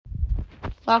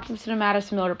Welcome to the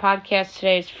Madison Miller Podcast.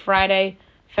 Today is Friday,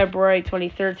 February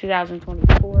 23rd,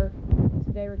 2024.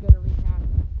 Today we're going to recap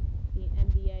the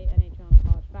NBA, NHL, and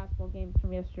college basketball games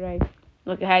from yesterday.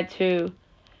 Look ahead to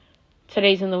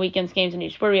today's and the weekend's games in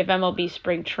each sport. We have MLB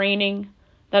spring training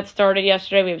that started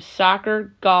yesterday. We have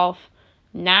soccer, golf,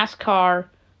 NASCAR,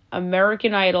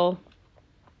 American Idol,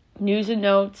 news and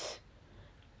notes,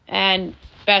 and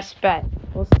best bet.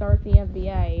 We'll start the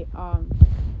NBA.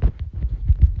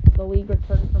 The league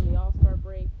returned from the All-Star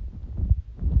break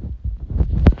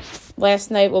last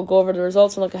night. We'll go over the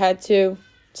results and look ahead to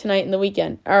tonight and the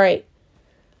weekend. All right.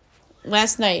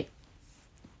 Last night,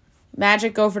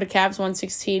 Magic over the Cavs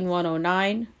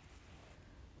 116-109.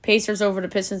 Pacers over the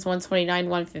Pistons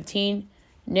 129-115.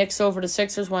 Knicks over the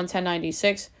Sixers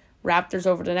 110-96. Raptors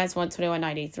over the Nets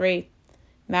 121-93.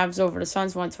 Mavs over the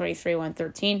Suns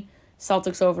 123-113.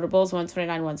 Celtics over the Bulls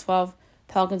 129-112.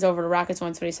 Pelicans over the Rockets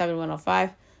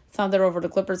 127-105. Thunder over the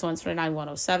Clippers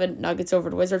 129-107. Nuggets over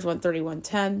the Wizards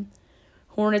 130-110.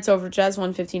 Hornets over the Jazz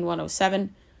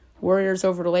 115-107. Warriors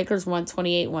over the Lakers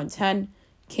 128-110.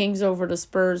 Kings over the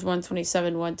Spurs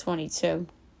 127-122.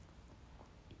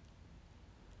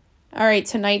 All right,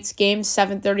 tonight's game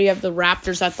 7:30 of the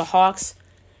Raptors at the Hawks.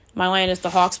 My line is the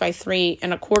Hawks by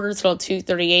 3.25 till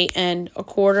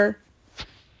 238.25.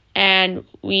 And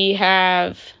we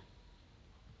have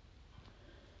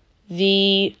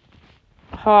the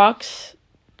Hawks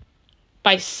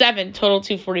by 7, total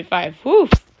 245. Woo!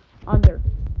 Under.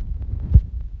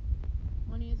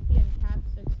 On ESPN, Cavs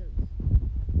Sixers.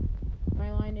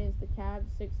 My line is the Cavs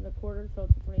 6.25, total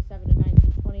 227 and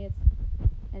 19/20,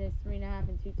 and it's 3.5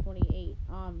 and 228.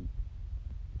 I'm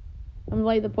gonna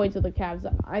lay the points of the Cavs.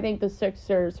 I think the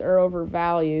Sixers are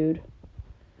overvalued.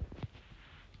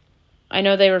 I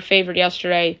know they were favored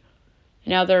yesterday.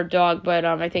 Now they're a dog, but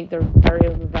I think they're very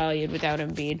overvalued without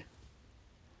Embiid.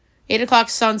 8 o'clock,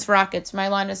 Suns Rockets. My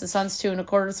line is the Suns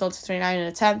 2.25, so it's 29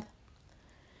 1/10.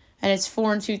 And it's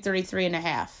 4 and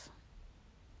 233.5.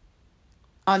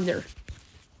 Under.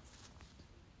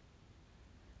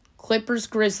 Clippers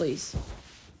Grizzlies.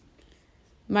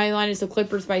 My line is the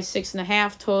Clippers by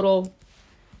 6.5, total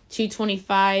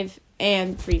 225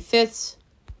 and 3/5.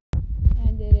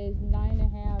 And it is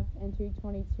 9.5 and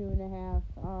 222.5.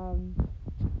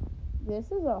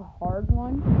 This is a hard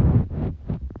one,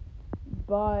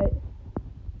 but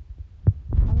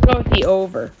I'm going to go with the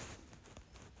over.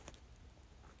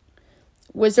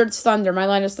 Wizards Thunder. My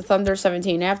line is the Thunder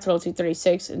 17.5, total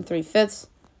 236 and 3/5.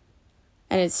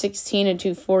 And it's 16 and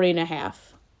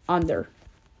 240.5. Under.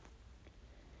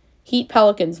 Heat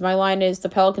Pelicans. My line is the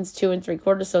Pelicans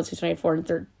 2.75, so 224 and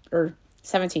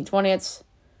 17/20.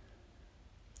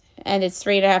 And it's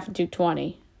 3.5 and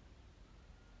 220.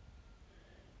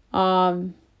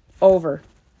 Over.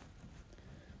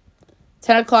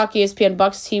 10 o'clock ESPN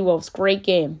Bucks T-Wolves. Great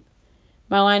game.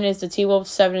 My line is the T-Wolves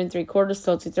 7.75,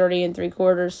 so 230 and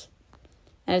 3/4.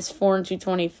 And it's 4 and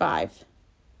 225.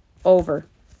 Over.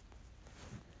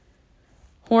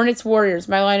 Hornets Warriors.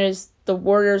 My line is the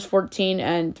Warriors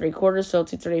 14.75, so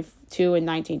 232 and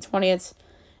 19/20.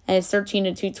 And it's 13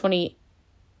 and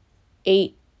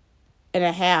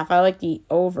 228.5. I like the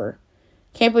over.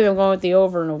 Can't believe I'm going with the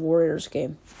over in a Warriors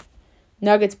game.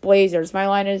 Nuggets Blazers. My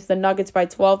line is the Nuggets by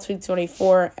 12,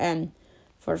 224 and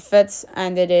 4/5,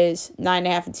 and it is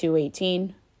 9.5 and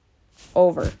 218.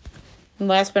 Over. And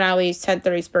last but not least,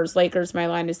 10:30 Spurs Lakers. My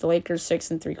line is the Lakers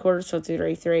 6.75, so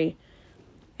 233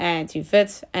 and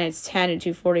 2/5, and it's 10 and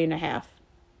 240.5.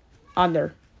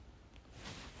 Under.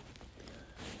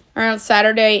 Around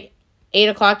Saturday, 8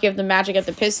 o'clock, you have the Magic at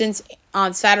the Pistons.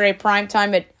 On Saturday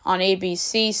primetime on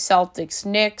ABC, Celtics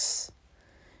Knicks.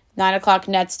 9 o'clock,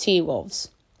 Nets T-Wolves.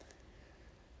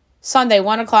 Sunday,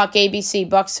 1 o'clock, ABC,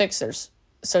 Bucks Sixers.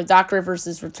 So Doc Rivers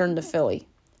is returned to Philly.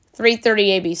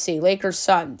 3:30 ABC, Lakers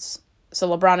Suns. So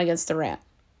LeBron against Durant.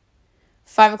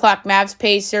 5 o'clock, Mavs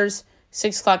Pacers.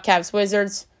 6 o'clock, Cavs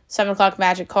Wizards. 7 o'clock,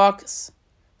 Magic Hawks.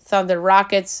 Thunder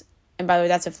Rockets. And by the way,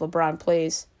 that's if LeBron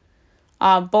plays.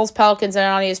 Bulls Pelicans, and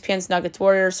on ESPN's Nuggets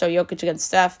Warriors. So Jokic against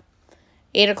Steph.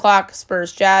 8 o'clock,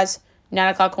 Spurs Jazz. 9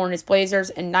 o'clock, Hornets Blazers.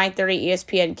 And 9:30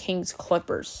 ESPN Kings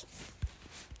Clippers.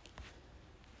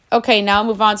 Okay, now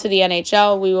move on to the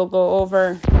NHL. We will go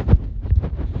over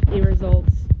the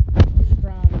results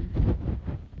from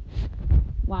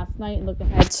last night and look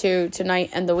ahead to tonight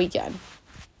and the weekend.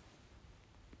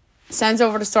 Sens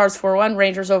over the Stars 4-1.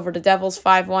 Rangers over the Devils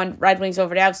 5-1. Red Wings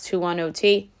over the Avs 2-1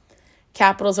 OT.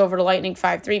 Capitals over the Lightning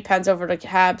 5-3. Pens over the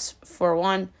Habs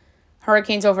 4-1.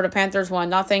 Hurricanes over the Panthers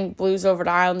 1-0. Blues over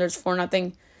the Islanders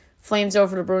 4-0. Flames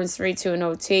over the Bruins 3-2 in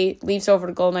OT. Leafs over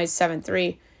the Golden Knights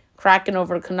 7-3. Kraken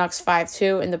over the Canucks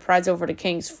 5-2. And the Preds over the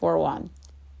Kings 4-1.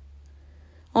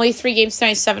 Only 3 games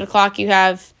tonight, 7 o'clock. You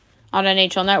have on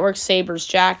NHL Network, Sabres,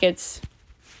 Jackets.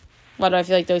 Why do I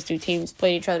feel like those two teams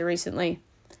played each other recently?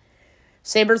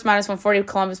 Sabres minus 140,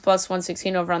 Columbus plus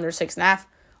 116, over under 6.5.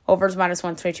 Overs minus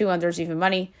 122, unders even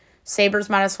money. Sabres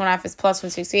minus 1.5 is plus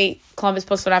 168. Columbus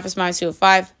plus 1.5 is minus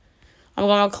 205. I'm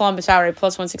going with Columbus outright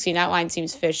plus 116. That line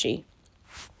seems fishy.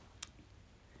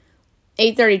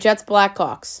 8:30, Jets,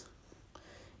 Blackhawks.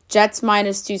 Jets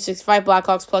minus 265,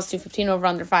 Blackhawks plus 215, over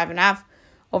under 5.5.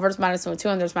 Overs minus 102,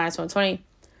 unders minus 120.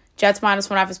 Jets minus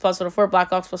 1.5 is plus 104,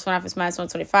 Blackhawks plus 1.5 is minus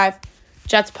 125.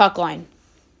 Jets puck line.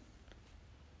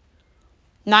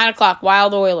 9 o'clock,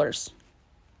 Wild, Oilers.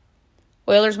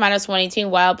 Oilers minus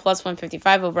 118, Wild plus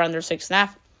 155, over under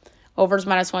 6.5. Overs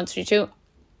minus 122,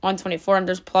 124,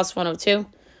 unders plus 102.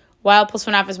 Wild plus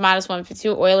 1.5 is minus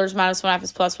 152, Oilers minus 1.5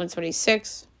 is plus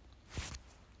 126.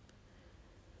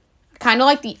 Kind of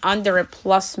like the under at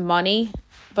plus money,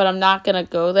 but I'm not going to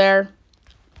go there.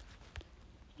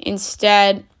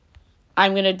 Instead,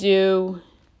 I'm going to do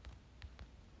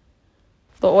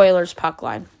the Oilers puck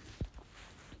line.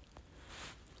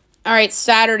 All right,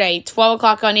 Saturday, 12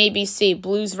 o'clock on ABC,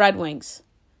 Blues, Red Wings.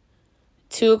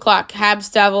 2 o'clock,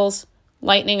 Habs, Devils,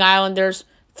 Lightning, Islanders.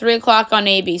 3 o'clock on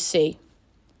ABC,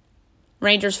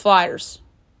 Rangers, Flyers.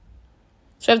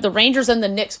 So I have the Rangers and the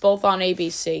Knicks both on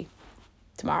ABC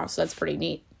tomorrow, so that's pretty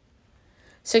neat.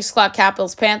 6 o'clock,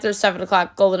 Capitals, Panthers. 7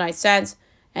 o'clock, Golden Knights, Sens.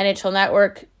 NHL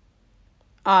Network,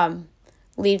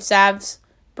 Leafs, Avs,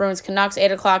 Bruins, Canucks.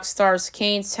 8 o'clock, Stars,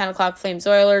 Canes. 10 o'clock, Flames,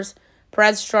 Oilers.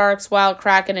 Preds, Sharks, Wild,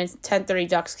 Kraken, and 10:30,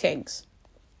 Ducks, Kings.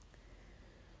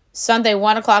 Sunday,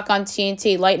 1 o'clock on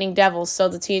TNT, Lightning, Devils, so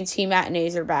the TNT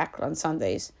matinees are back on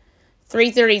Sundays.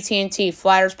 3:30 TNT,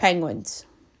 Flyers, Penguins.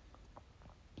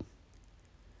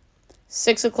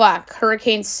 6 o'clock,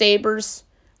 Hurricanes, Sabres,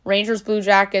 Rangers, Blue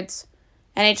Jackets,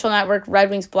 NHL Network, Red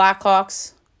Wings,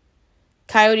 Blackhawks,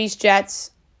 Coyotes,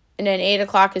 Jets, and then 8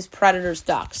 o'clock is Predators,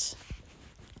 Ducks.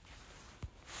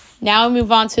 Now we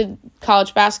move on to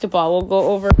college basketball. We'll go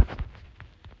over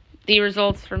the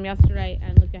results from yesterday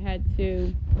and look ahead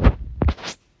to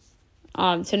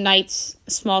tonight's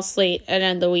small slate and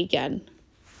then the weekend.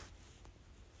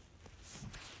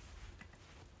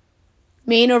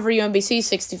 Maine over UMBC,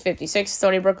 60-56.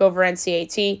 Stony Brook over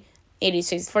NCAT,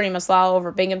 86-40. Maslala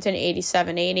over Binghamton,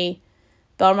 87-80.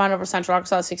 Belmont over Central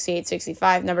Arkansas,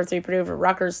 68-65. Number 3 Purdue over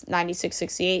Rutgers,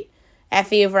 96-68.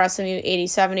 FE over SMU,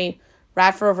 80-70.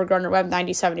 Radford over Gardner-Webb,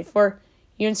 90-74.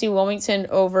 UNC Wilmington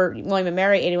over William &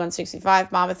 Mary,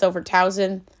 81-65. Monmouth over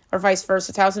Towson, or vice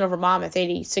versa. Towson over Monmouth,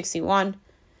 80-61.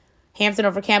 Hampton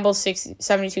over Campbell,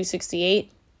 72-68.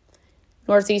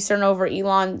 Northeastern over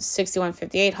Elon,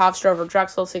 61-58. Hofstra over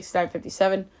Drexel,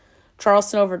 69-57.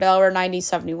 Charleston over Delaware,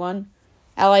 90-71.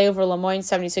 LA over Lemoyne,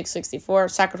 76-64.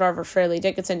 Sacramento over Shirley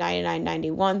Dickinson,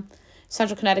 99-91.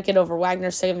 Central Connecticut over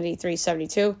Wagner,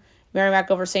 73-72.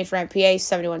 Merrimack over St. Fran, PA,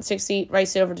 71-60.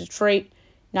 Rice over Detroit,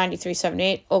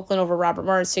 93-78. Oakland over Robert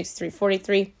Morris,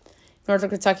 63-43. Northern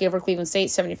Kentucky over Cleveland State,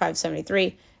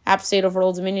 75-73. App State over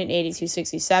Old Dominion,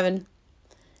 82-67.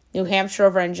 New Hampshire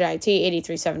over NJIT,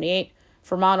 83-78.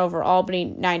 Vermont over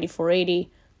Albany, 94-80.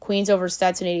 Queens over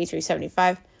Stetson,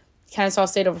 83-75. Kennesaw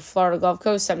State over Florida Gulf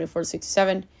Coast,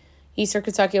 74-67. Eastern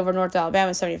Kentucky over North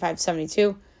Alabama,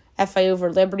 75-72. FIU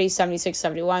over Liberty,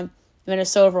 76-71.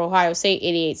 Minnesota over Ohio State,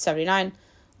 88-79.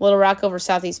 Little Rock over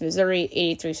Southeast Missouri,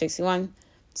 83-61.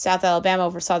 South Alabama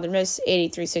over Southern Miss,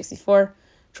 83-64.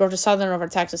 Georgia Southern over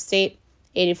Texas State,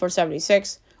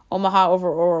 84-76. Omaha over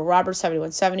Oral Roberts,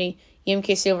 71-70.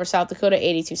 UMKC over South Dakota,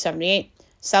 82-78.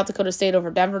 South Dakota State over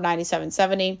Denver,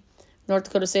 97-70. North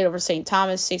Dakota State over St.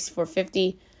 Thomas,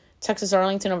 64-50. Texas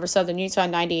Arlington over Southern Utah,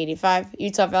 90-85.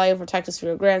 Utah Valley over Texas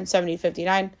Rio Grande,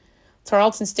 70-59.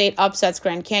 Tarleton State upsets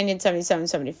Grand Canyon,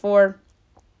 77-74.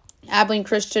 Abilene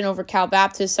Christian over Cal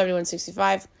Baptist,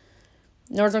 71-65.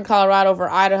 Northern Colorado over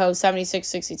Idaho,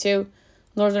 76-62.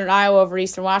 Northern Iowa over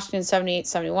Eastern Washington,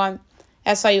 78-71.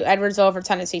 SIU Edwards over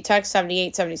Tennessee Tech,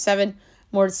 78-77.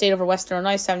 Morehead State over Western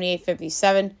Illinois,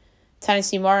 78-57.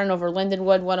 Tennessee Martin over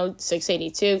Lindenwood,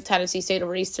 106-82. Tennessee State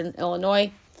over Eastern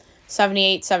Illinois,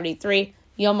 78-73.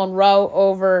 Yale Monroe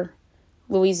over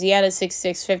Louisiana,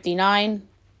 66-59.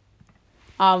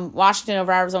 Washington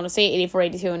over Arizona State,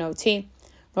 84-82 in OT.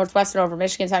 Northwestern over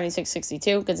Michigan,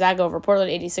 76-62. Gonzaga over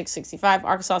Portland, 86-65.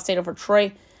 Arkansas State over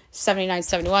Troy,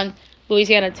 79-71.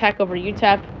 Louisiana Tech over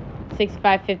UTEP,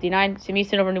 65-59. Sam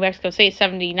Houston over New Mexico State,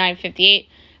 79-58.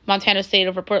 Montana State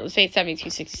over Portland State,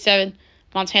 72-67.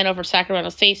 Montana over Sacramento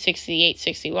State,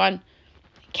 68-61.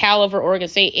 Cal over Oregon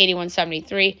State,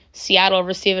 81-73. Seattle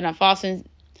over Stephen F. Austin,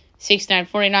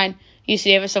 69-49. UC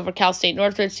Davis over Cal State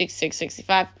Northridge,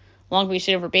 66-65. Long Beach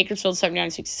State over Bakersfield,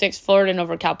 79-66. Florida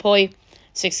over Cal Poly,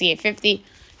 68-50.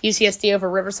 UCSD over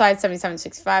Riverside,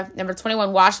 77-65. Number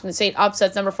 21, Washington State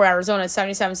upsets number 4, Arizona,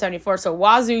 77-74. So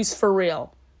Wazoo's for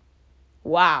real.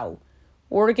 Wow.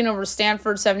 Oregon over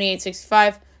Stanford,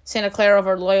 78-65. Santa Clara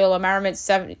over Loyola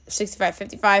Marymount,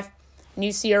 65-55. And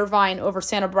UC Irvine over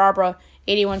Santa Barbara,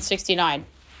 81-69.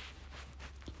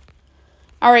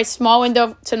 All right, small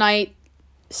window tonight.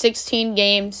 16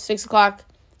 games, 6 o'clock.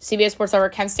 CBS Sports over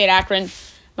Kent State Akron.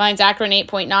 Mine's Akron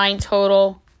 8.9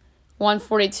 total,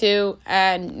 142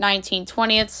 and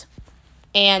 19/20.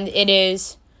 And it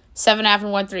is 7.5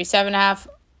 and 137 7.5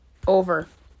 over.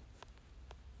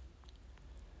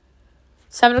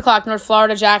 7 o'clock, North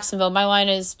Florida, Jacksonville. My line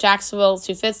is Jacksonville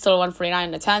 2/5 total,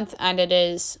 149 and 1/10. And it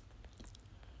is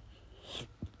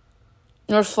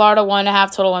North Florida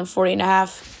 1.5 total, 140 and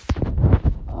 1/2.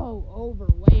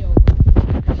 Way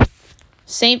over.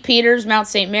 St. Peter's, Mount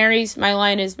St. Mary's. My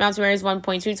line is Mount St. Mary's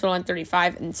 1.2 total,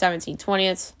 135 and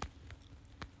 17/20.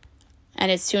 And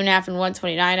it's 2.5 and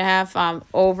 129 and 1/2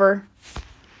 over.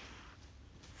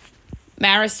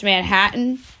 Marist,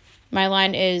 Manhattan. My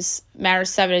line is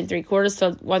Marist 7 3/4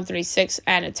 to 136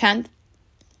 and 1/10.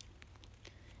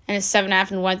 And it's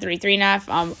 7.5 and 133 and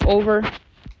 1/2 over.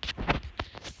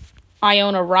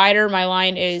 Iona, Ryder. My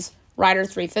line is Ryder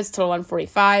 3/5 to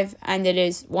 145, and it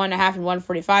is 1.5 and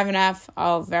 145 and 1/2.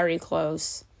 Oh, very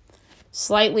close.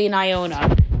 Slightly in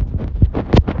Iona.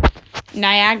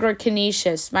 Niagara,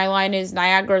 Canisius. My line is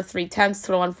Niagara 3/10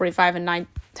 to 145 and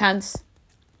 9/10.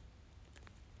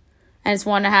 And it's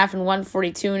 1.5 and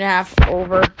 142 and 1/2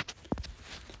 over.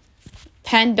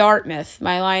 Penn, Dartmouth.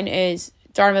 My line is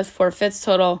Dartmouth 4/5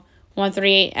 total,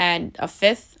 138 and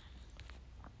 1/5.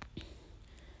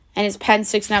 And it's Penn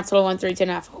 6.5 total, 132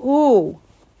 and 1/2. Ooh.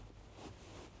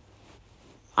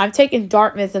 I'm taking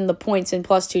Dartmouth in the points and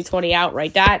plus 220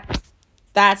 outright.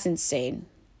 That's insane.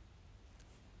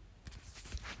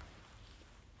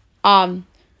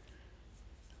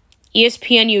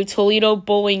 ESPNU, Toledo,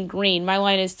 Bowling Green. My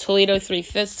line is Toledo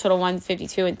 3/5 total,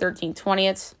 152 and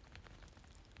 13/20.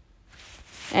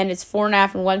 And it's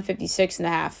 4.5 and 156 and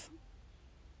 1/2.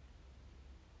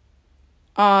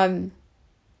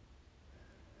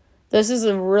 This is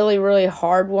a really, really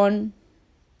hard one.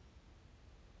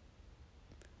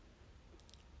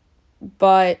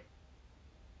 But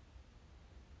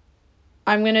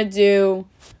I'm going to do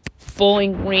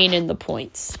Bowling Green in the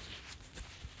points.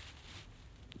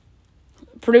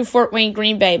 Purdue, Fort Wayne,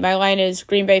 Green Bay. My line is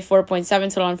Green Bay 4.7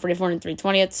 total, 144 and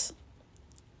 3/20.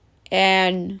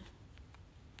 And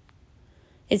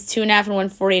it's 2.5 and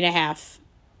 140 and 1/2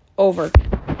 over.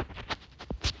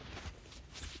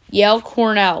 Yale,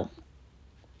 Cornell.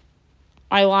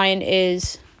 My line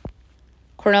is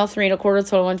Cornell 3 1/4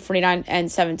 total, 149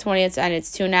 and 7/20, and it's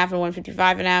 2.5 and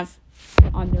 155 and 1/2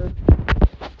 under.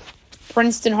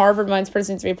 Princeton, Harvard. Mine's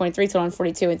Princeton 3.3 total,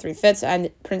 142 and 3/5,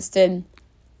 and Princeton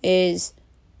is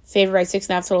favored by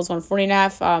 6.5 totals, 140 and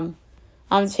 1/2. I'm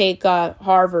gonna take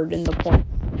Harvard in the point.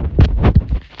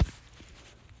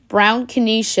 Brown,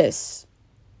 Canisius.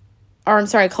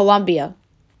 Columbia.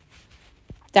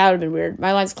 That would have been weird.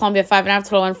 My line's Columbia 5.5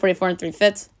 total, 144 and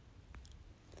 3/5.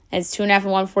 And it's 2.5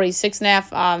 and 146 and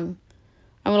 1/2. I'm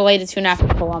going to lay the 2.5 for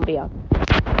Columbia.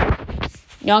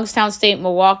 Youngstown State,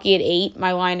 Milwaukee at 8.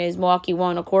 My line is Milwaukee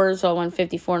 1 1/4, so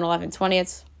 154 and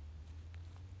 11/20.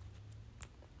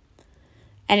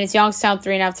 And it's Youngstown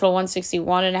 3.5 total,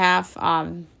 161 and 1/2.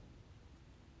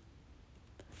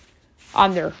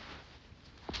 Under.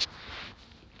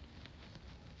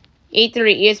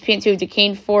 8:30 ESPN2,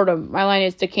 Duquesne, Fordham. My line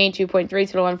is Duquesne 2.3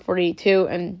 total, 142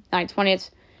 and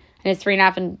 9/20. And it's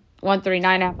 3.5 and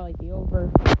 139 and 1/2. I like the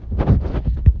over.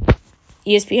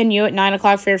 ESPNU at 9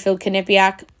 o'clock, Fairfield,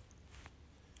 Quinnipiac.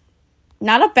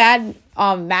 Not a bad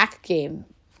MAC game.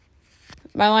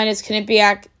 My line is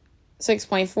Quinnipiac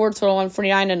 6.4 total,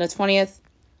 149 and 1/20.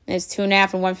 And it's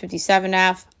 2.5 and 157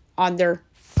 and 1/2 under.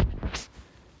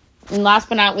 And last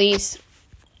but not least,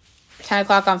 10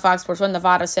 o'clock on Fox Sports 1,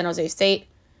 Nevada, San Jose State.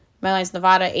 My line's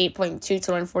Nevada 8.2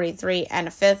 total, 143 and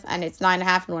 1/5. And it's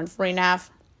 9.5 and 140 and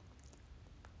 1/2.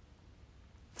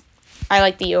 I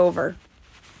like the over.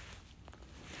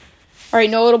 All right,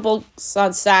 notables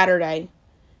on Saturday.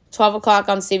 12 o'clock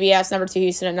on CBS, number 2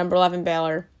 Houston at number 11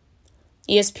 Baylor.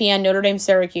 ESPN, Notre Dame,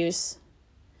 Syracuse.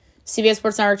 CBS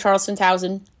Sports Network, Charleston,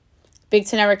 Towson. Big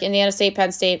Ten Network, Indiana State,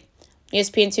 Penn State.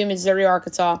 ESPN2, Missouri,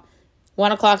 Arkansas.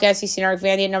 1 o'clock SEC Network,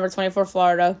 Vandy at number 24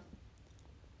 Florida.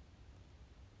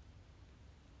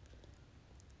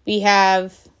 We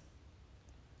have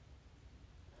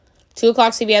 2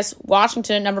 o'clock CBS,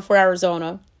 Washington at number 4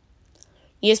 Arizona.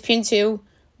 ESPN2,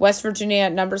 West Virginia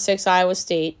at number 6 Iowa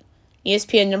State.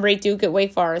 ESPN number 8 Duke at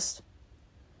Wake Forest.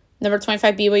 Number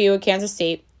 25 BYU at Kansas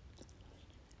State.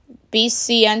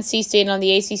 BCNC State on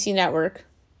the ACC Network.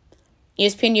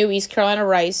 ESPNU East Carolina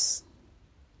Rice.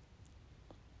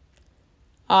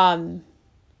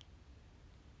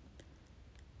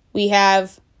 We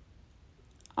have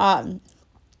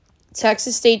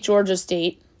Texas State, Georgia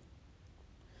State.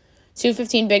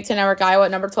 2:15 Big Ten Network, Iowa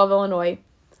at number 12 Illinois.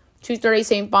 2:30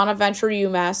 St. Bonaventure,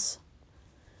 UMass.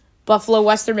 Buffalo,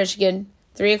 Western Michigan.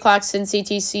 3 o'clock Cincy,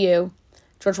 TCU.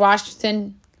 George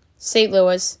Washington, St.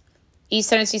 Louis. East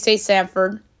Tennessee State,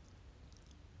 Sanford.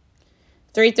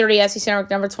 3:30 SEC Network,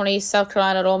 number 20 South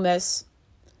Carolina at Ole Miss.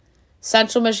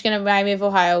 Central Michigan and Miami of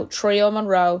Ohio. Troy,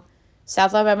 Monroe.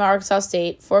 South Alabama, Arkansas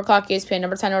State. 4 o'clock ESPN,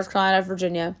 number 10 North Carolina,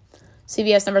 Virginia.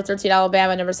 CBS, number 13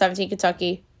 Alabama, number 17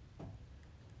 Kentucky.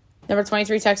 Number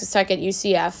 23 Texas Tech at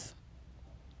UCF.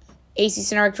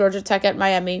 ACC Network, Georgia Tech at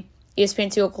Miami.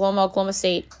 ESPN2 Oklahoma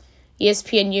State.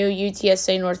 ESPNU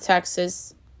UTSA North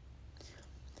Texas.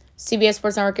 CBS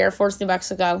Sports Network Air Force New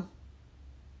Mexico.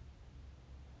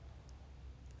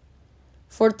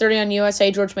 4:30 on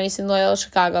USA George Mason Loyola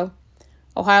Chicago.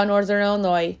 Ohio Northern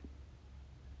Illinois.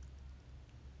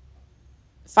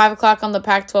 5 o'clock on the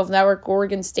Pac-12 Network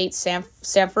Oregon State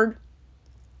Sanford.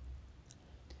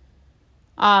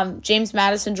 James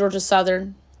Madison Georgia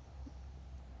Southern.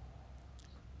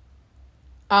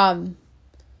 5:30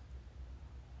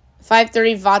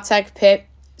 Vatech Pitt.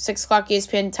 6 o'clock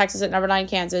ESPN Texas at number 9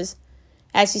 Kansas.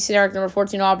 SEC Network number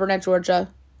 14 Auburn at Georgia.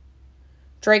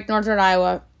 Drake Northern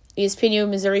Iowa. ESPNU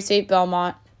Missouri State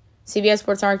Belmont. CBS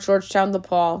Sports Network Georgetown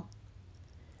DePaul.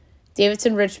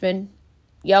 Davidson Richmond.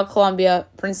 Yale Columbia.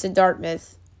 Princeton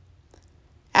Dartmouth.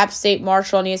 App State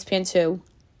Marshall on ESPN2.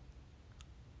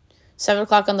 7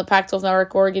 o'clock on the Pac-12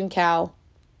 Network Oregon Cal.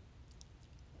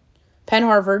 Penn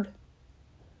Harvard.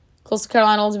 Coastal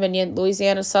Carolina Old Dominion.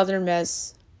 Louisiana Southern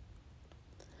Miss.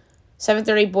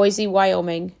 7:30 Boise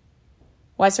Wyoming.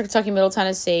 Western Kentucky Middle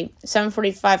Tennessee.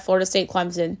 7:45 Florida State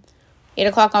Clemson. 8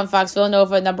 o'clock on Fox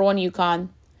Villanova at number 1 UConn.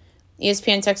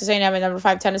 ESPN Texas A&M at number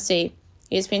 5 Tennessee.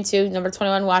 ESPN2 number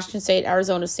 21 Washington State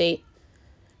Arizona State.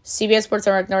 CBS Sports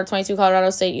Network number 22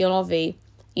 Colorado State UNLV.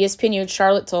 ESPNU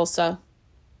Charlotte Tulsa.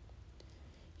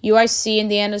 UIC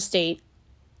Indiana State.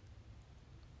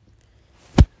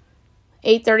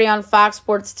 8:30 on Fox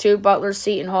Sports 2 Butler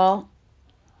Seton Hall.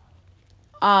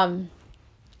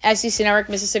 SEC Network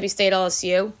Mississippi State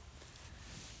LSU.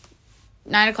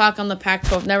 9 o'clock on the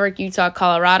Pac-12 Network Utah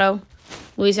Colorado.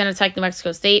 Louisiana Tech New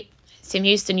Mexico State. Sam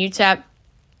Houston UTEP.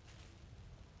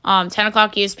 10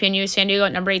 o'clock ESPNU San Diego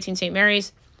at number 18 St.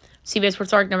 Mary's. CBS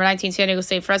Sports Network number 19 San Diego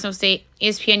State Fresno State.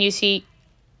 ESPN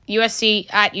USC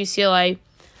at UCLA.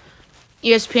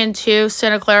 ESPN2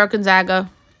 Santa Clara Gonzaga.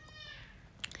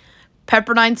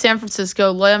 Pepperdine San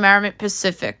Francisco. Loyola Marymount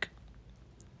Pacific.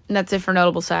 And that's it for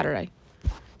Notable Saturday.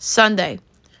 Sunday,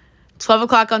 12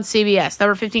 o'clock on CBS.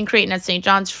 Number 15 Creighton at St.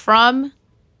 John's from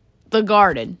the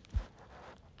Garden.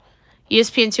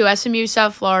 ESPN2 SMU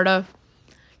South Florida.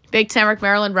 Big Ten Network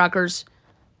Maryland Rutgers.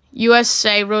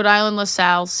 USA Rhode Island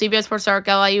LaSalle. CBS Sports Network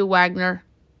LIU Wagner.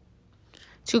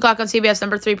 2 o'clock on CBS.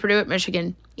 Number 3 Purdue at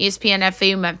Michigan. ESPN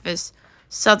FAU Memphis.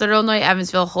 Southern Illinois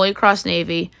Evansville. Holy Cross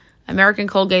Navy. American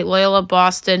Colgate Loyola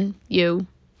Boston U.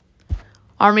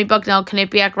 Army Bucknell,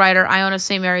 Quinnipiac Rider, Iona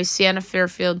St. Mary's, Siena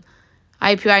Fairfield,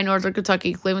 IUPUI Northern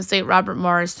Kentucky, Cleveland State Robert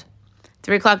Morris,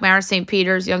 3 o'clock Marist St.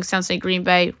 Peter's, Youngstown State Green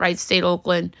Bay, Wright State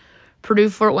Oakland, Purdue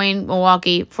Fort Wayne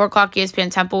Milwaukee, 4 o'clock ESPN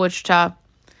Temple Wichita,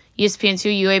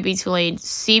 ESPN2 UAB Tulane,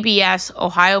 CBS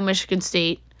Ohio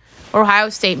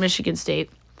State Michigan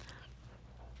State.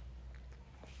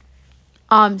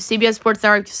 CBS Sports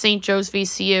Network St. Joe's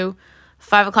VCU,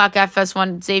 5 o'clock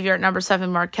FS1 Xavier at number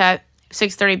 7 Marquette.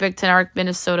 6:30 Big Ten Network,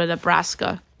 Minnesota,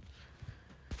 Nebraska.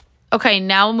 Okay,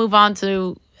 now we'll move on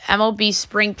to MLB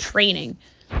spring training.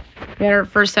 We had our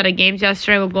first set of games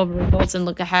yesterday. We'll go over results and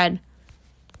look ahead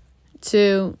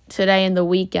to today and the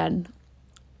weekend.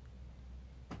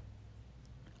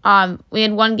 We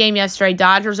had one game yesterday.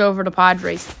 Dodgers over the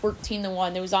Padres,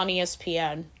 14-1. It was on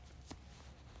ESPN.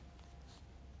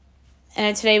 And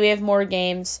then today we have more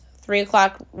games. 3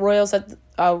 o'clock, Royals at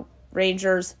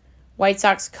Rangers. White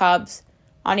Sox, Cubs.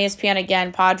 On ESPN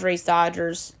again, Padres,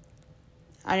 Dodgers.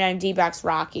 And then D-backs,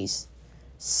 Rockies.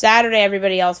 Saturday,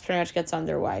 everybody else pretty much gets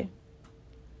underway.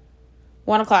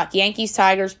 1 o'clock, Yankees,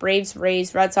 Tigers, Braves,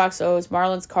 Rays, Red Sox, O's,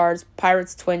 Marlins, Cards,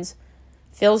 Pirates, Twins,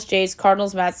 Phils, Jays,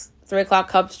 Cardinals, Mets. 3 o'clock,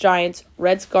 Cubs, Giants,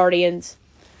 Reds, Guardians,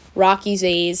 Rockies,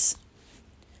 A's,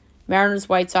 Mariners,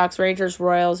 White Sox, Rangers,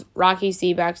 Royals, Rockies,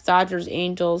 D-backs, Dodgers,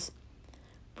 Angels,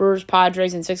 Brewers,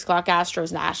 Padres, and 6 o'clock,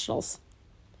 Astros, Nationals.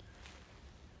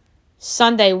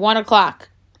 Sunday, 1 o'clock.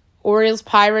 Orioles,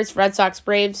 Pirates, Red Sox,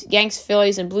 Braves, Yanks,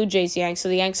 Phillies, and Blue Jays, Yanks. So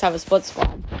the Yanks have a split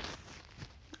squad.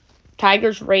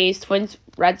 Tigers, Rays, Twins,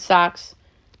 Red Sox,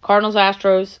 Cardinals,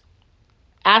 Astros,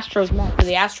 Mets. So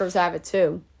the Astros have it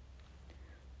too.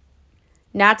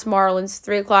 Nats, Marlins,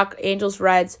 3 o'clock, Angels,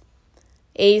 Reds,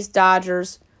 A's,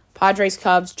 Dodgers, Padres,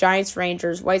 Cubs, Giants,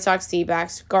 Rangers, White Sox,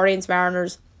 D-backs, Guardians,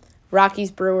 Mariners,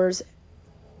 Rockies, Brewers,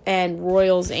 and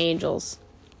Royals, Angels.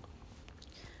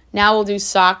 Now we'll do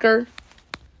soccer.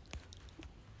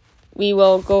 We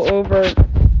will go over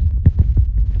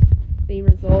the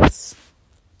results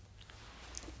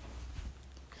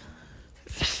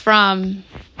from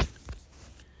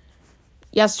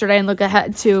yesterday and look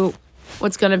ahead to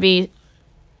what's going to be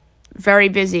very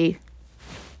busy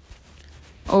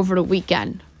over the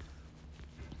weekend.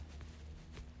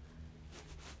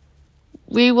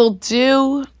 We will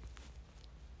do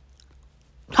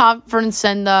conference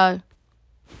and the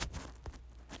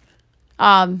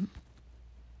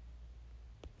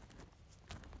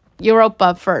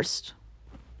Europa first.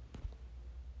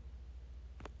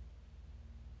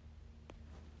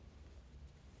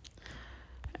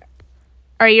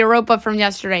 All right, Europa from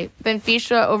yesterday.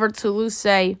 Benfica over Toulouse,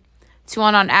 2-1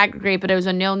 on aggregate, but it was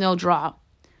a 0-0 draw.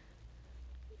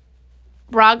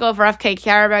 Braga over FK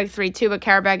Karabag, 3-2, but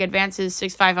Karabag advances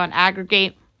 6-5 on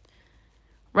aggregate.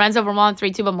 Rennes over Milan,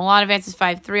 3-2, but Milan advances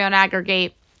 5-3 on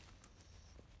aggregate.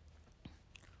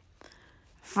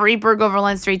 Freiburg over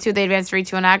Lens, 3-2. They advance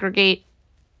 3-2 on aggregate.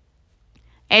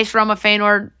 AS Roma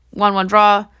Feyenoord, 1-1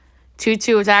 draw.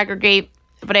 2-2 is aggregate,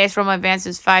 but AS Roma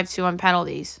advances 5-2 on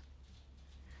penalties.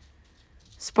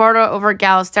 Sparta over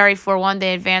Galatasaray, 4-1.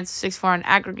 They advance 6-4 on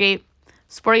aggregate.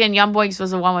 Sporting and Young Boys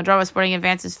was a 1-1 draw, but Sporting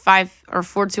advances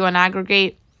 4-2 on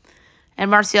aggregate.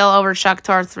 And Marseille over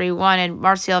Shakhtar, 3-1, and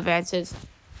Marseille advances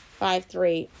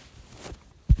 5-3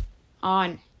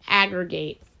 on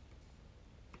aggregate.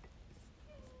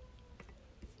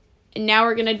 And now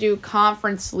we're going to do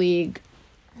Conference League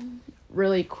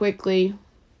really quickly.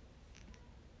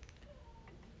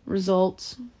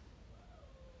 Results.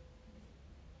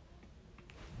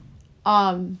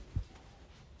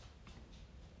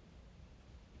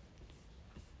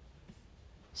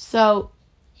 So,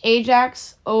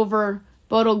 Ajax over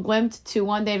Bodo Glimt,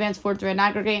 2-1. They advance 4-3 on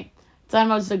aggregate.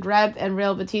 Dynamo Zagreb and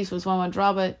Real Betis was 1-1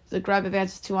 draw, but Zagreb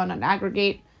advances 2-1 on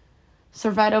aggregate.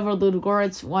 Servette over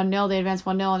Ludogorets, 1-0. They advance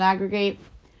 1-0 on aggregate.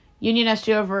 Union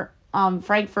SG over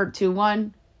Frankfurt,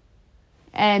 2-1.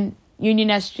 And Union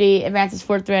SG advances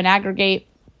 4-3 on aggregate.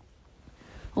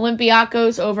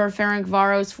 Olympiacos over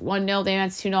Ferencváros, 1-0. They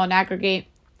advance 2-0 on aggregate.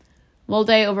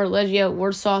 Molde over Legia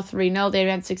Warsaw, 3-0. They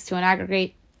advance 6-2 on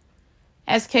aggregate.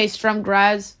 SK Sturm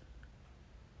Graz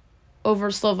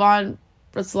over Slovan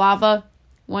Bratislava,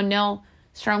 1-0.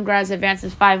 Sturm Graz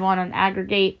advances 5-1 on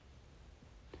aggregate.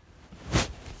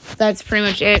 That's pretty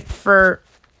much it for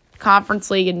Conference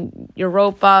League and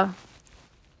Europa.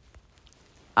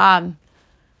 All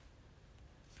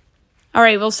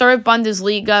right, we'll start with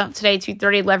Bundesliga today,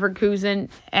 2:30, Leverkusen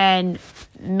and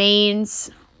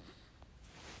Mainz.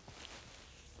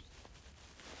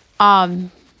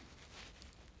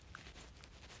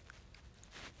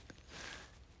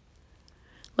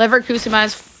 Leverkusen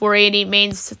minus 480,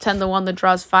 Mainz 10-1, the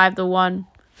draws 5-1.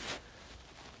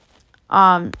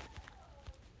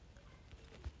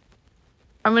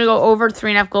 I'm going to go over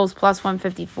 3.5 goals plus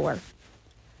 154.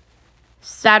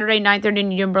 Saturday, 9:30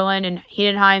 in Union Berlin and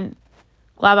Heidenheim,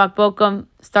 Gladbach Bochum,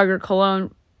 Stuttgart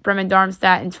Cologne, Bremen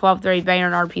Darmstadt, and 12:30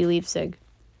 Bayern RP Leipzig.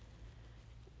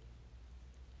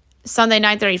 Sunday,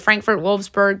 9:30 Frankfurt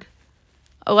Wolfsburg,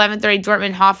 11:30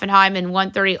 Dortmund Hoffenheim, and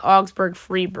 1:30 Augsburg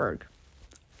Freiburg.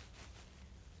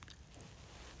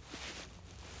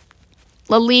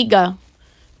 La Liga.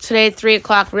 Today at 3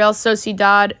 o'clock, Real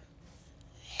Sociedad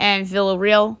and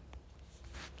Villarreal.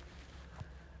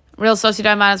 Real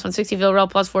Sociedad minus 160, Villarreal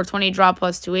plus 420, draw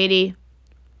plus 280.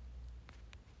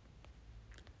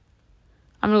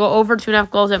 I'm going to go over 2.5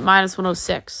 goals at minus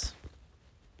 106.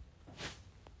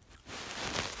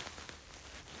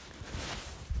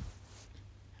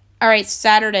 All right,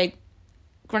 Saturday.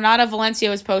 Granada Valencia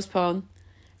was postponed.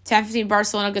 10:15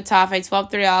 Barcelona Getafe,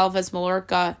 12:30 Alaves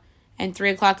Mallorca, and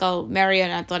 3 o'clock Almeria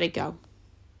and Atletico.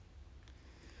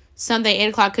 Sunday, 8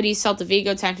 o'clock Cadiz Celta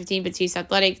Vigo, 10:15 Betis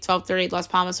Athletic, 12:30 Las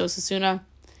Palmas Osasuna,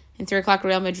 and 3 o'clock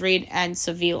Real Madrid and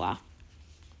Sevilla.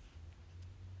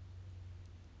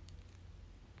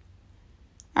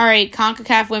 All right,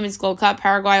 CONCACAF Women's Gold Cup,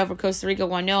 Paraguay over Costa Rica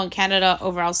 1-0, and Canada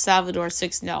over El Salvador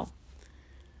 6-0. All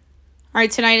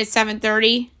right, tonight at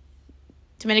 7:30,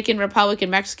 Dominican Republic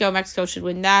and Mexico. Mexico should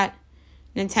win that.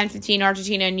 And then 10:15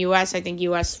 Argentina and U.S. I think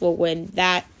U.S. will win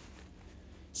that.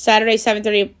 Saturday,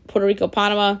 7:30 Puerto Rico,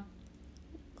 Panama.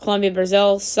 Colombia,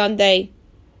 Brazil. Sunday,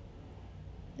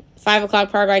 5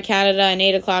 o'clock, Paraguay, Canada, and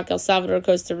 8 o'clock, El Salvador,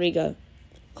 Costa Rica.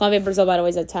 Colombia, Brazil, by the way,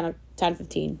 is at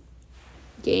 10:15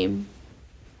 game.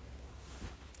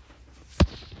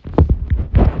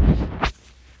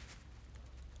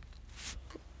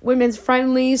 Women's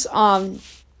friendlies, 11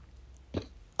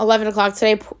 o'clock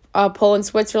today, Poland,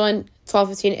 Switzerland,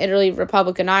 12:15, Italy,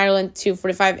 Republic, and Ireland,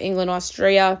 2:45, England,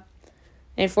 Austria,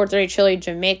 and 4:30, Chile,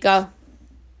 Jamaica.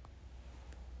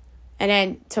 And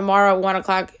then tomorrow, 1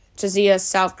 o'clock, Jazia,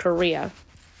 South Korea.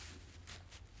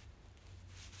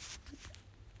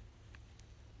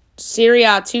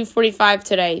 Syria, 2:45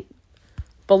 today,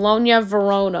 Bologna,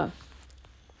 Verona.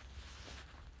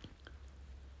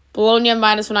 Bologna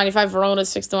minus 195, Verona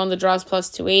 6-1, the draws plus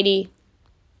 280.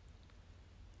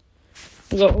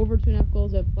 We'll go over 2.5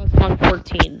 goals at plus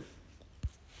 114.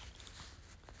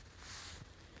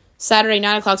 Saturday,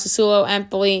 9 o'clock, Sassuolo,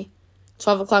 Empoli.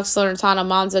 12 o'clock, Salernitana,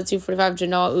 Monza. 2:45,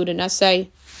 Genoa, Udinese.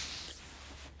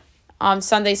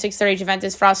 Sunday, 6:30,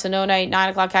 Juventus, Frosinone. 9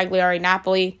 o'clock, Cagliari,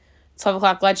 Napoli. 12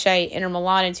 o'clock, Lecce, Inter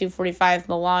Milan. And 2:45,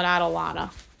 Milan, Atalanta.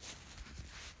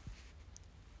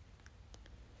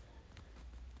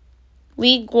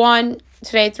 League One,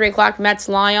 today, 3 o'clock, Mets,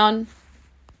 Lyon.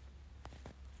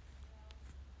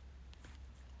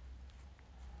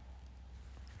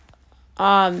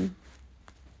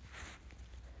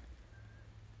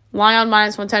 Lyon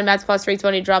minus 110, Mets plus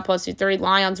 320, draw plus 230.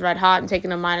 Lions red hot and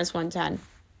taking a minus 110.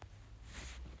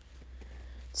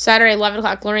 Saturday, 11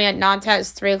 o'clock, Lorient,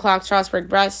 Nantes. 3 o'clock, Strasbourg,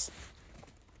 Brest.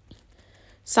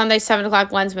 Sunday, 7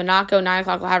 o'clock, Lens, Monaco. 9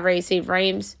 o'clock, Le Havre, AC,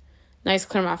 Reims. Nice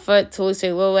Clermont-Foot, Toulouse,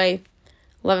 Lille.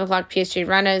 11 o'clock, PSG,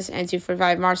 Rennes. And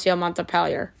 2:45, Marseille,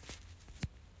 Montpellier.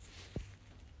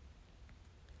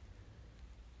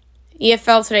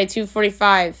 EFL today,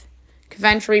 2:45,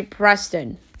 Coventry,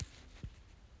 Preston.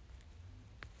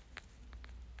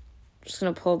 Just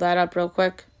going to pull that up real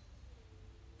quick.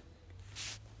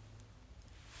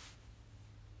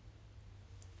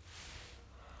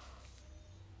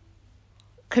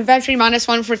 Coventry minus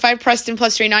 145, Preston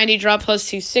plus 390, draw plus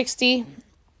 260.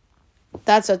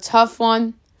 That's a tough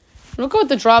one. We'll go with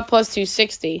the draw plus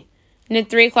 260. And then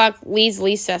 3 o'clock, Leeds,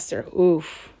 Leicester.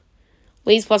 Oof.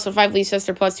 Leeds plus 105,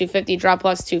 Leicester plus 250, draw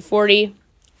plus 240.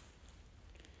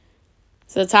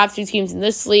 So the top two teams in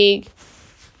this league.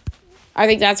 I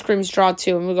think that screams draw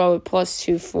too, and we'll go with plus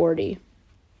 240.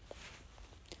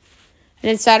 And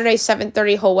then Saturday,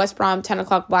 7:30, Hull, West Brom. 10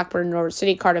 o'clock, Blackburn, Norwich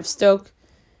City. Cardiff, Stoke.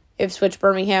 Ipswich,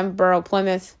 Birmingham. Borough,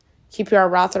 Plymouth. QPR,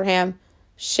 Rotherham.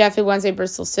 Sheffield Wednesday,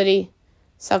 Bristol City.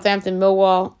 Southampton,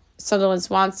 Millwall. Sunderland,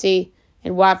 Swansea.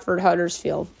 And Watford,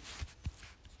 Huddersfield.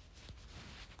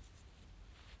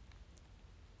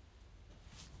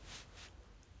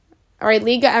 All right,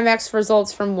 Liga MX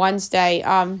results from Wednesday.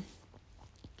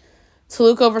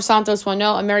 Toluca over Santos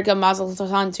 1-0. America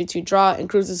Mazatlan 2-2 draw. And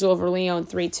Cruz Azul over Leon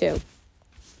 3-2.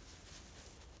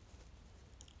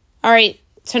 All right,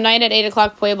 tonight at 8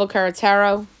 o'clock, Puebla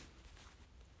Querétaro.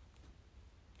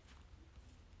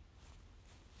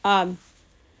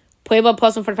 Puebla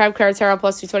plus 145, Querétaro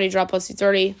plus 220, draw plus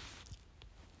 230.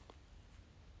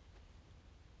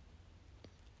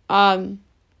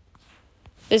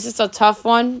 This is a tough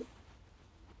one.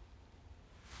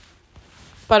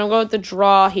 But I'm going with the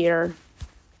draw here.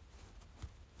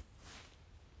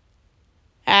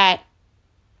 At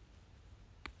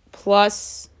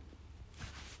plus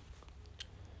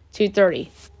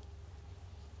 230.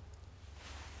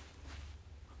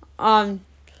 10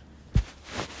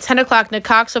 o'clock,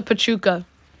 Necaxa, Pachuca.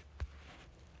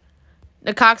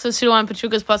 Necaxa 2-1,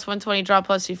 Pachuca's plus 120, draw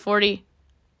plus 240.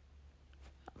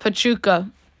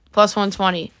 Pachuca plus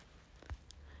 120.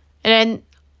 And then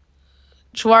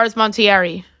Juarez,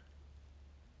 Monterrey.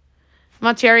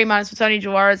 Monterrey minus 170,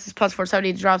 Juarez is plus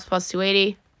 470, drops plus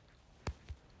 280.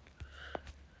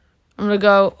 I'm going to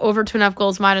go over 2.5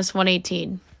 goals minus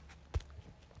 118.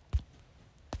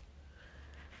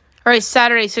 All right,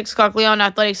 Saturday, 6 o'clock, Leon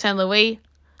Athletic San Luis.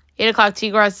 8 o'clock,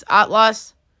 Tigres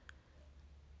Atlas.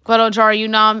 Guadalajara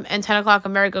Unam. And 10 o'clock,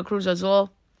 America Cruz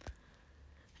Azul.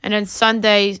 And then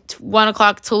Sunday, 1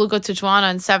 o'clock, Toluca Tijuana.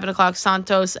 And 7 o'clock,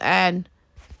 Santos and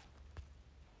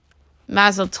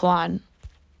Mazatlan.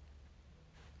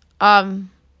 Dutch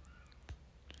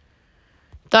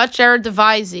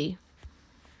Eredivisie.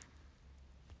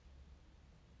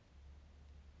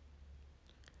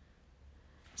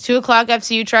 Two o'clock,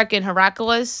 FC Utrecht and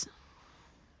Heracles.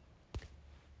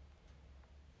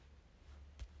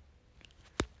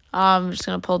 I'm just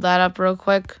going to pull that up real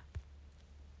quick.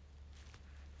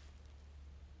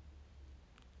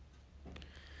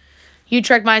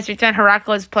 Utrecht minus 310,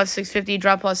 Heracles plus 650,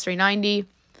 draw plus 390.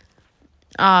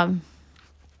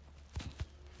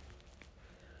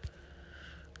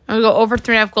 I'm going to go over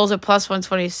 3.5 goals at plus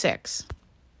 126.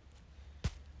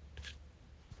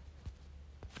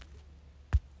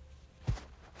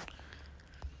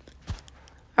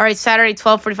 All right, Saturday,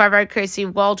 12:45, Red Crazy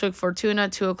Waldwick Fortuna,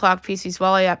 2 o'clock PC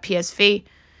Swelly at PSV,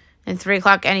 and 3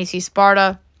 o'clock NEC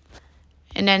Sparta.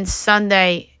 And then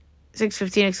Sunday,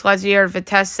 6:15, Excelsior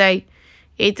Vitesse,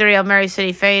 8:30 Almere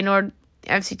City Feyenoord,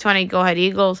 FC20 Go Ahead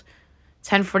Eagles,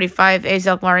 10:45 AZ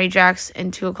Alkmaar Ajax,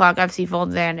 and 2 o'clock FC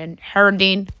Volendam and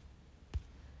Herendeen.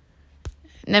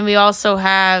 And then we also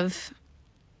have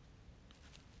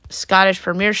Scottish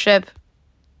Premiership.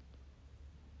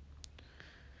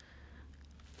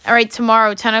 All right,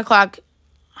 tomorrow, 10 o'clock,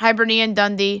 Hibernian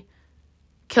Dundee,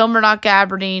 Kilmarnock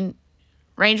Aberdeen,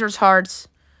 Rangers Hearts,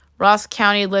 Ross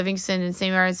County Livingston, and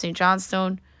St. Mary's St.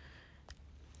 Johnstone.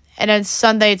 And then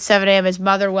Sunday at 7 a.m. is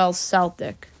Motherwell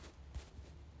Celtic.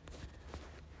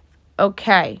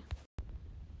 Okay,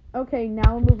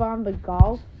 now we'll move on to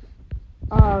golf.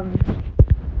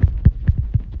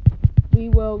 We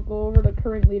will go over the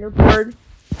current leaderboard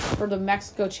for the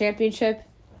Mexico Championship.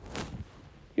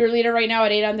 Your leader right now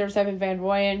at 8 under is Evan Van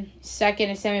Rooyen. Second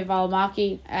is Sammy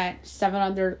Valimaki at 7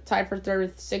 under. Tied for third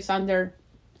with 6 under.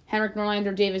 Henrik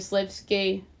Norlander, Davis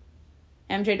Lipsky,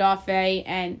 MJ Daffé,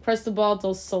 and Cristobal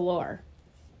del Solar.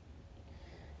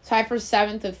 Tied for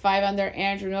 7th with 5 under.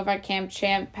 Andrew Novak, Cam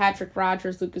Champ, Patrick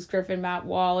Rogers, Lucas Griffin, Matt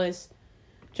Wallace,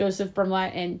 Joseph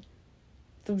Burnlett, and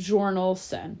Bjorn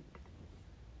Olsen.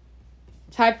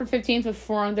 Tied for 15th with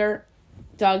 4 under.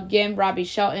 Doug Gim, Robbie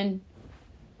Shelton,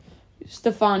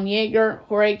 Stefan Yeager,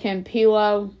 Jorge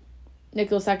Campillo,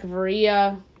 Nicholas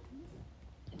Echevarria,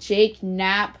 Jake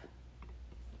Knapp,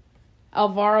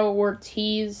 Alvaro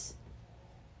Ortiz,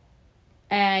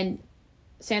 and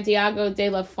Santiago de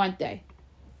la Fuente.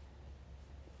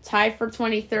 Tied for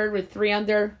 23rd with 3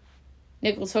 under,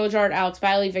 Nicholas Hojard, Alex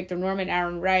Biley, Victor Norman,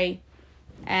 Aaron Ray,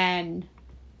 and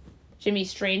Jimmy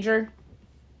Stranger.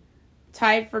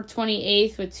 Tied for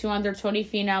 28th with 2 under, Tony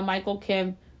Finau, Michael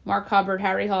Kim, Mark Hubbard,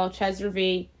 Harry Hall, Chester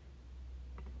V,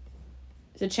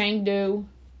 Zheng Du,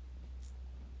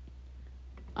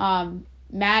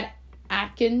 Matt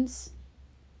Atkins,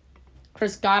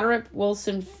 Chris Goddard,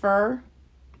 Wilson Furr,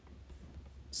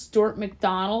 Stuart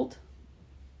McDonald,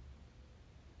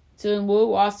 Dylan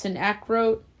Wu, Austin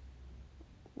Eckroat,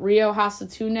 Rio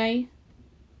Hasatune,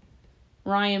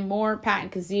 Ryan Moore, Patton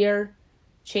Kazir,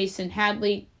 Chasen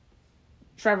Hadley,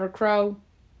 Trevor Crow,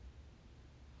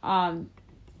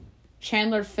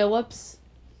 Chandler Phillips,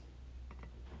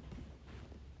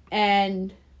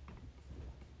 and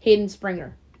Hayden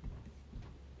Springer.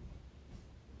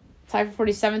 Tied for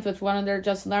 47th with 1 under,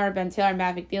 Justin Lara, Ben Taylor,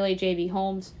 Matt McNeely, J.B.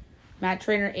 Holmes, Matt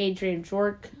Trainer, Adrian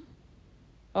Jork,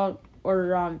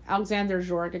 Alexander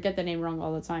Jork. I get the name wrong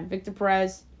all the time. Victor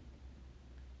Perez,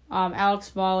 Alex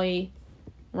Smalley,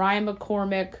 Ryan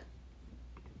McCormick,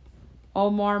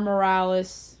 Omar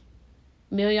Morales,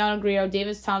 Emiliano Grillo,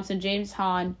 Davis Thompson, James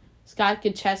Hahn, Scott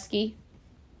Gutcheski,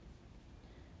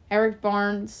 Eric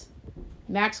Barnes,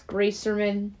 Max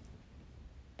Gracerman,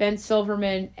 Ben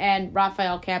Silverman, and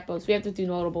Rafael Campos. We have to do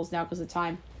notables now because of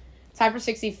time. Tied for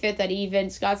 65th at even,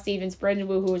 Scott Stevens, Brendan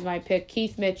Wu, who was my pick,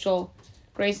 Keith Mitchell,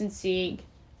 Grayson Sieg,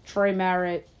 Troy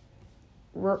Merritt,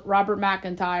 Robert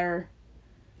McIntyre,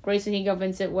 Grayson Higo,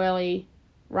 Vincent Whaley,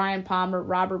 Ryan Palmer,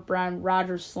 Robert Brown,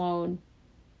 Roger Sloan,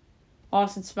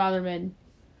 Austin Smotherman.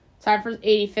 Tied for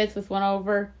 85th with 1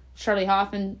 over, Charlie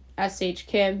Hoffman, S.H.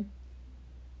 Kim,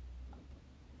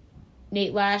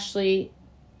 Nate Lashley,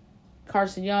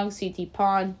 Carson Young, C.T.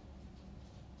 Pond.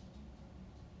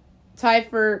 Tied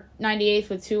for 98th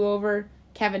with 2 over,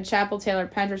 Kevin Chappell, Taylor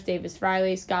Penders, Davis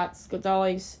Riley, Scott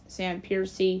Scodali, Sam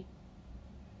Piercy,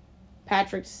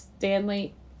 Preston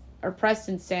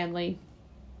Stanley,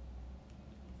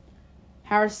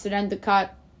 Harrison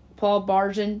Endicott, Paul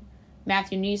Barjan,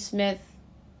 Matthew Neesmith.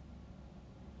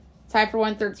 Tied for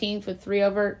 113th with 3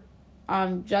 over,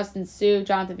 Justin Sue,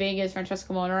 Jonathan Vegas,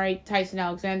 Francesco Molinari, Tyson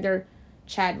Alexander,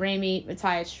 Chad Ramey,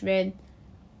 Matthias Schmid.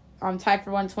 Tied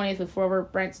for 120th with 4 over,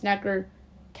 Brent Snecker,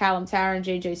 Callum Tarrant,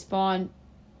 J.J. Spawn,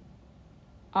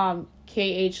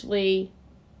 K.H. Lee.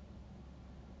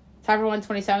 Tied for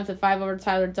 127th with 5 over,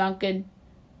 Tyler Duncan,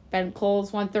 Ben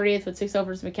Coles. 130th with 6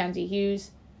 overs, Mackenzie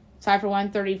Hughes. Tied for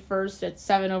 131st at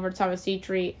 7 over, Thomas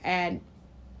Citri and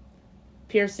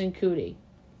Pearson Cootie.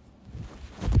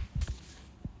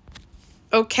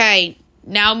 Okay,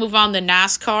 now move on to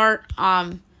NASCAR.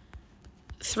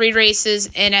 3 races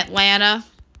in Atlanta.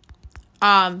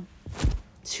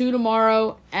 2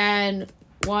 tomorrow and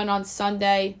 1 on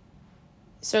Sunday.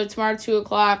 So tomorrow, 2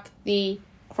 o'clock, the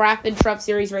Crafton Truck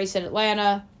Series race in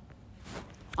Atlanta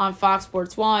on Fox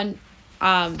Sports 1.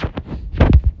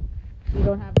 We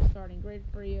don't have a starting grid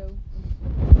for you.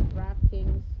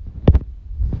 DraftKings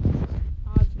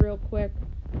odds real quick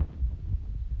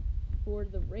for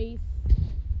the race.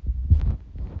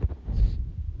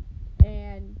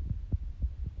 And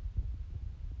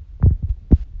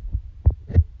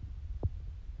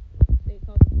they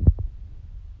call it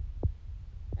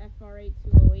FRA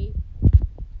 208.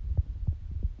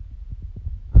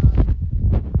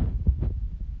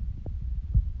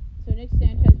 So Nick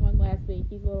Sanchez won last week.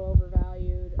 He's a little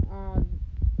overvalued.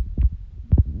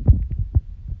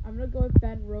 I'm going to go with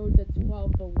Ben Rhodes at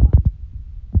 12-1 to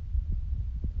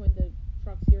win the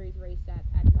Truck Series race at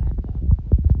Atlanta.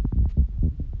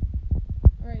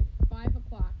 All right, 5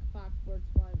 o'clock, Fox Sports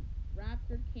 1.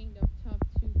 Raptor King of Tough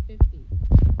 250.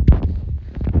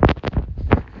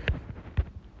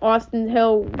 Austin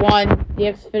Hill won the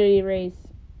Xfinity race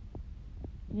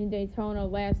in Daytona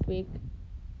last week.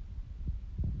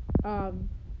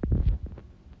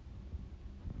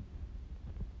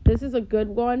 This is a good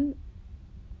one.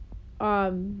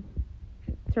 In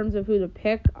terms of who to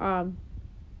pick.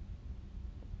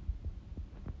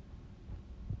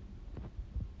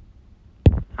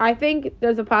 I think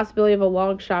there's a possibility of a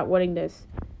long shot winning this.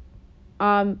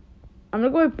 I'm gonna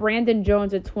go with Brandon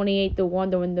Jones at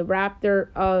 28-1 to win the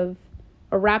Raptor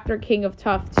King of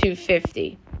Tough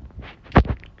 250.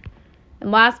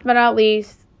 And last but not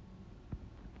least,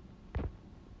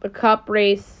 the Cup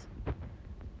race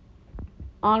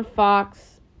on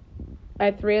Fox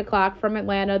at 3 o'clock from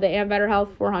Atlanta, the Ambetter Health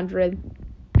 400.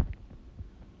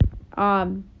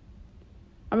 I'm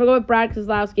gonna go with Brad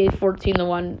Keselowski at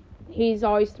 14-1. He's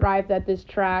always thrived at this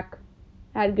track,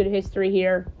 had good history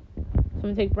here. So I'm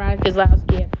going to take Brad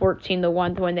Keselowski at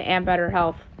 14-1 to win the Ambetter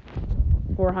Health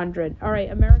 400. All right,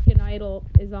 American Idol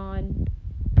is on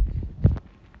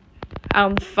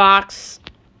Fox,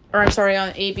 on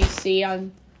ABC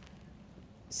on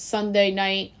Sunday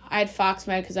night. I had Fox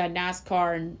Med because I had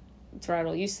NASCAR, and that's where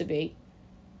Idol used to be.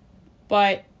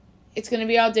 But it's going to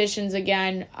be auditions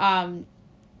again.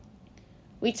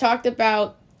 We talked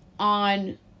about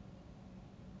on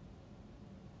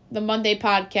the Monday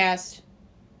podcast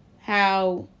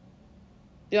how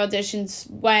the auditions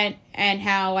went and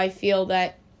how I feel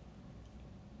that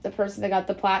the person that got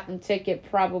the platinum ticket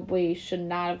probably should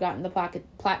not have gotten the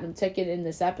platinum ticket in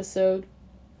this episode.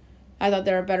 I thought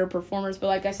they were better performers, but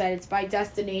like I said, it's by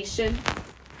destination,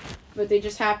 but they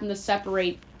just happen to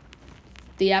separate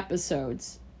the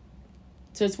episodes.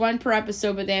 So it's one per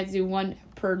episode, but they have to do one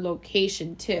per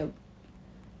location too.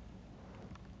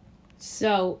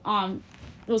 So,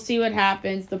 we'll see what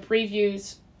happens. The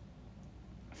previews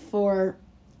for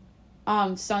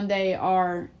Sunday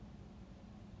are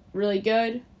really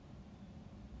good.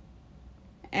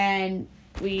 And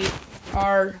we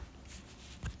are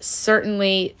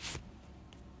certainly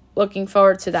looking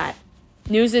forward to that.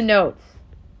 News and notes.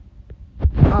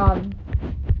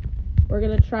 We're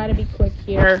going to try to be quick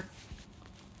here.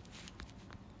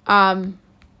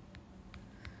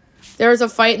 There was a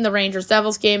fight in the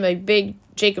Rangers-Devils game. A big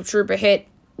Jacob Trouba hit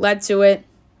led to it.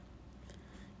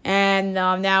 And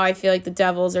now I feel like the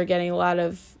Devils are getting a lot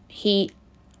of heat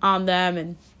on them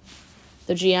and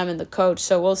the GM and the coach.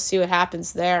 So we'll see what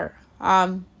happens there.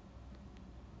 So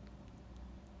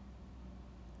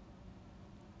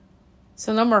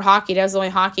no more hockey. That was the only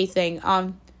hockey thing.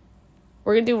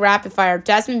 We're going to do rapid fire.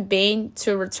 Desmond Bain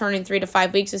to return in 3 to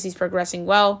 5 weeks as he's progressing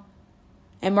well.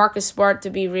 And Marcus Smart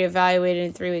to be reevaluated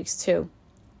in 3 weeks too.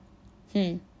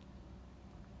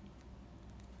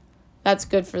 That's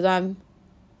good for them.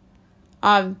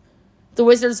 The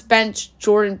Wizards bench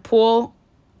Jordan Poole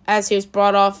as he was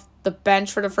brought off the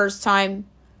bench for the first time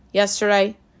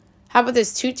yesterday. How about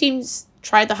this? 2 teams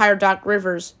tried to hire Doc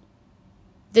Rivers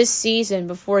this season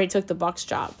before he took the Bucks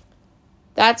job.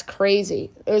 That's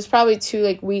crazy. It was probably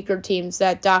 2 weaker teams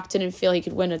that Doc didn't feel he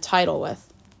could win a title with.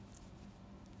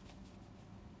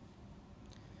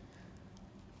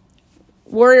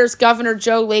 Warriors Governor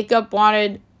Joe Lacob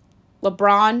wanted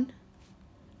LeBron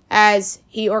as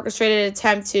he orchestrated an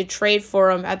attempt to trade for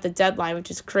him at the deadline,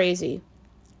 which is crazy.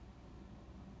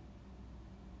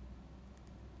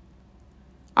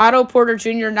 Otto Porter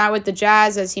Jr. not with the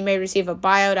Jazz as he may receive a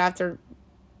buyout after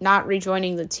not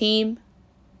rejoining the team.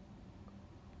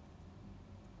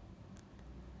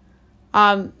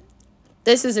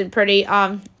 This isn't pretty.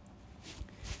 Donny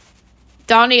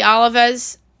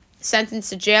Alves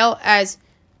sentenced to jail as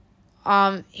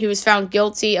he was found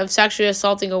guilty of sexually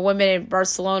assaulting a woman in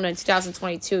Barcelona in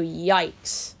 2022.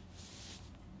 Yikes.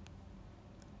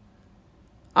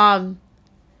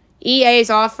 EA is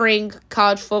offering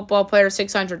college football players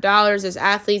 $600 as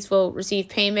athletes will receive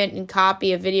payment and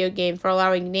copy a video game for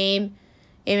allowing name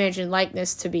image and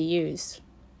likeness to be used.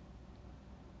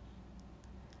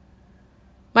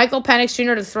 Michael Penix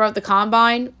Jr. to throw out the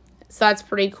combine, so that's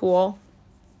pretty cool.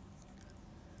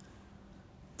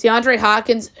 DeAndre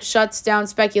Hopkins shuts down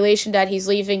speculation that he's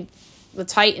leaving the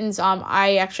Titans.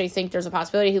 I actually think there's a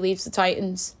possibility he leaves the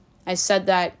Titans. I said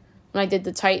that when I did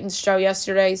the Titans show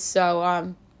yesterday,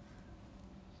 so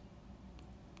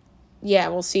yeah,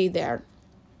 we'll see there.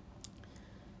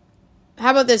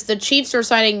 How about this? The Chiefs are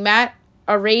signing Matt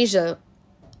Araiza,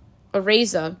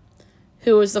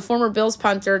 who was the former Bills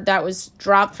punter that was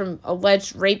dropped from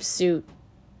alleged rape suit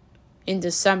in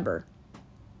December.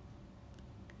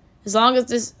 As long as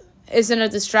this isn't a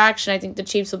distraction, I think the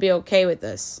Chiefs will be okay with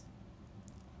this.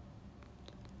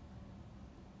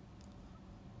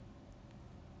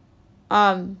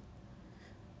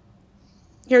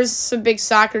 Here's some big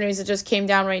soccer news that just came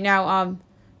down right now.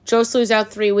 Josu's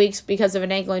out 3 weeks because of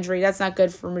an ankle injury. That's not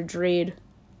good for Madrid.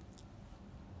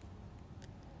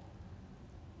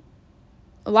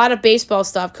 A lot of baseball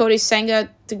stuff. Cody Senga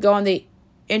to go on the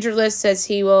injured list says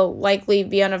he will likely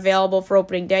be unavailable for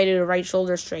opening day due to right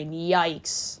shoulder strain.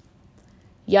 Yikes.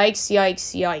 Yikes,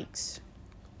 yikes, yikes.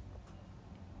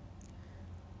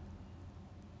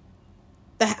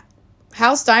 The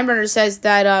Hal Steinbrenner says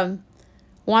that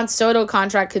Juan Soto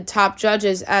contract could top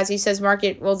Judge's, as he says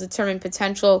market will determine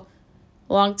potential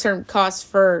long-term costs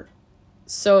for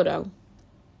Soto.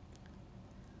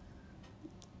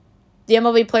 The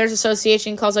MLB Players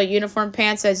Association calls out uniform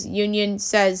pants as union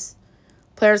says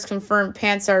players confirm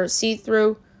pants are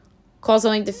see-through. Calls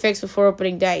on to fix before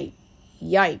opening day.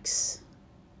 Yikes.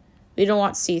 We don't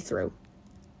want see-through.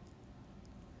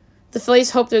 The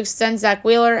Phillies hope to extend Zach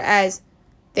Wheeler as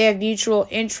they have mutual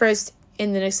interest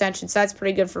in the extension. So that's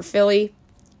pretty good for Philly.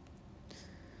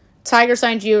 Tiger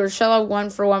signed Gio Urshela 1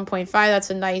 for 1.5. That's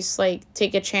a nice,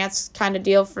 take a chance kind of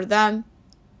deal for them.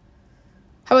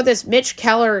 How about this? Mitch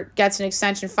Keller gets an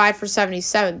extension, 5 for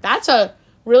 77. That's a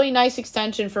really nice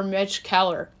extension for Mitch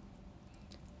Keller.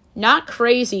 Not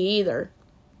crazy either.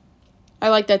 I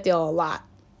like that deal a lot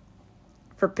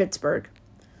for Pittsburgh.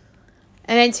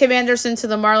 And then Tim Anderson to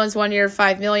the Marlins, 1 year,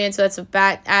 $5 million. So that's a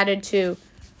bat added to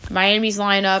Miami's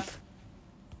lineup.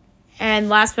 And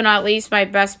last but not least, my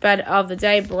best bet of the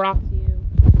day, brought to you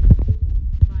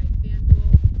by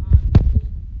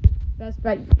FanDuel. Best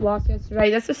bet lost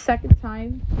yesterday. That's the second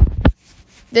time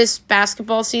this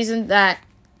basketball season that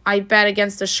I bet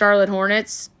against the Charlotte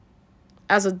Hornets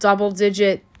as a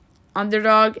double-digit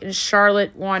underdog, and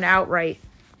Charlotte won outright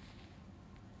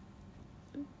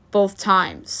both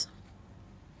times.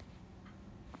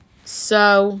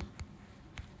 So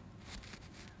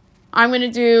I'm going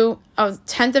to do a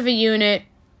tenth of a unit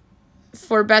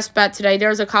for best bet today. There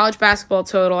was a college basketball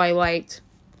total I liked,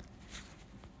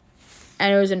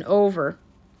 and it was an over.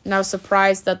 And I was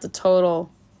surprised that the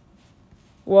total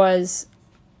was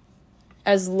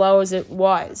as low as it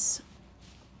was.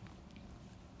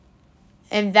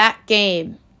 And that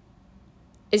game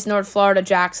is North Florida,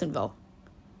 Jacksonville.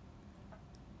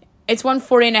 It's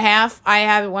 140.5. I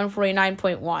have it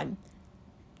 149.1.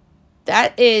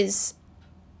 That is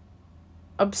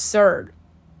absurd.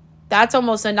 That's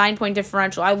almost a 9-point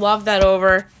differential. I love that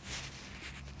over.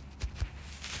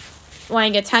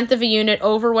 Laying a tenth of a unit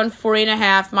over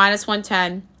 140.5 minus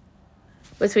 110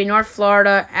 between North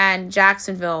Florida and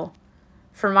Jacksonville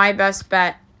for my best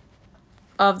bet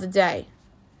of the day.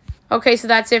 Okay, so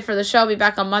that's it for the show. I'll be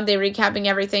back on Monday recapping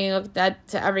everything and looked at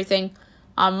to everything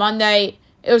on Monday.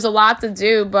 It was a lot to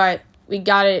do, but we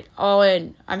got it all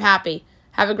in. I'm happy.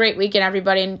 Have a great weekend,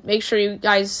 everybody, and make sure you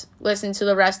guys listen to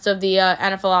the rest of the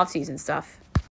NFL offseason stuff.